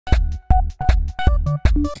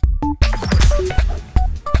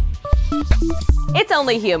It's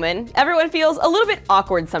only human. Everyone feels a little bit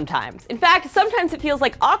awkward sometimes. In fact, sometimes it feels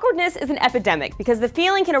like awkwardness is an epidemic because the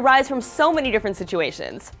feeling can arise from so many different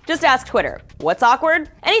situations. Just ask Twitter. What's awkward?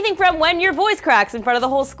 Anything from when your voice cracks in front of the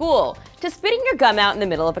whole school, to spitting your gum out in the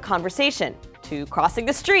middle of a conversation, to crossing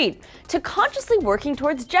the street, to consciously working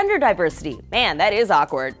towards gender diversity. Man, that is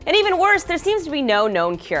awkward. And even worse, there seems to be no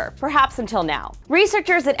known cure, perhaps until now.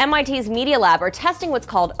 Researchers at MIT's Media Lab are testing what's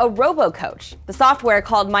called a Robocoach. The software,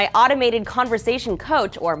 called My Automated Conversation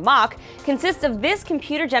Coach, or MACH, consists of this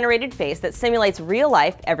computer-generated face that simulates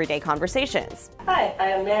real-life, everyday conversations. Hi,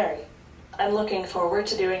 I am Mary. I'm looking forward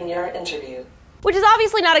to doing your interview. Which is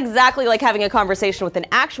obviously not exactly like having a conversation with an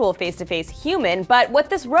actual face-to-face human, but what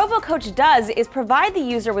this Robocoach does is provide the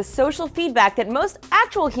user with social feedback that most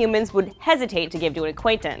actual humans would hesitate to give to an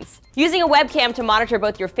acquaintance. Using a webcam to monitor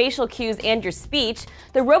both your facial cues and your speech,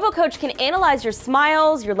 the Robocoach can analyze your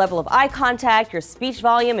smiles, your level of eye contact, your speech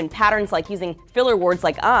volume, and patterns like using filler words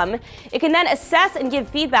like It can then assess and give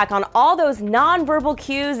feedback on all those non-verbal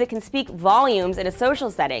cues that can speak volumes in a social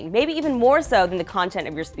setting, maybe even more so than the content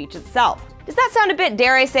of your speech itself. Does that sound a bit,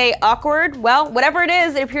 dare I say, awkward? Well, whatever it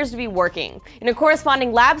is, it appears to be working. In a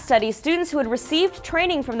corresponding lab study, students who had received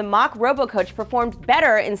training from the mock Robocoach performed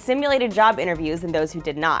better in simulated job interviews than those who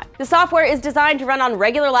did not. The software is designed to run on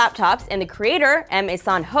regular laptops, and the creator, M.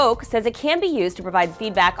 Ehsan Hoque, says it can be used to provide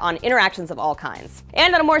feedback on interactions of all kinds.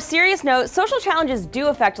 And on a more serious note, social challenges do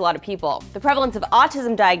affect a lot of people. The prevalence of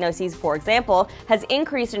autism diagnoses, for example, has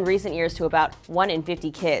increased in recent years to about 1 in 50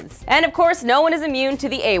 kids. And of course, no one is immune to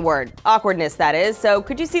the A word. Awkwardness, that is. So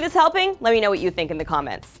could you see this helping? Let me know what you think in the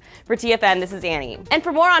comments. For TFN, this is Annie. And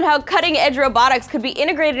for more on how cutting-edge robotics could be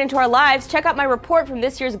integrated into our lives, check out my report from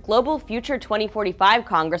this year's Global Future 2045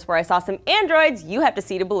 Congress, where I saw some androids you have to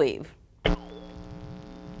see to believe.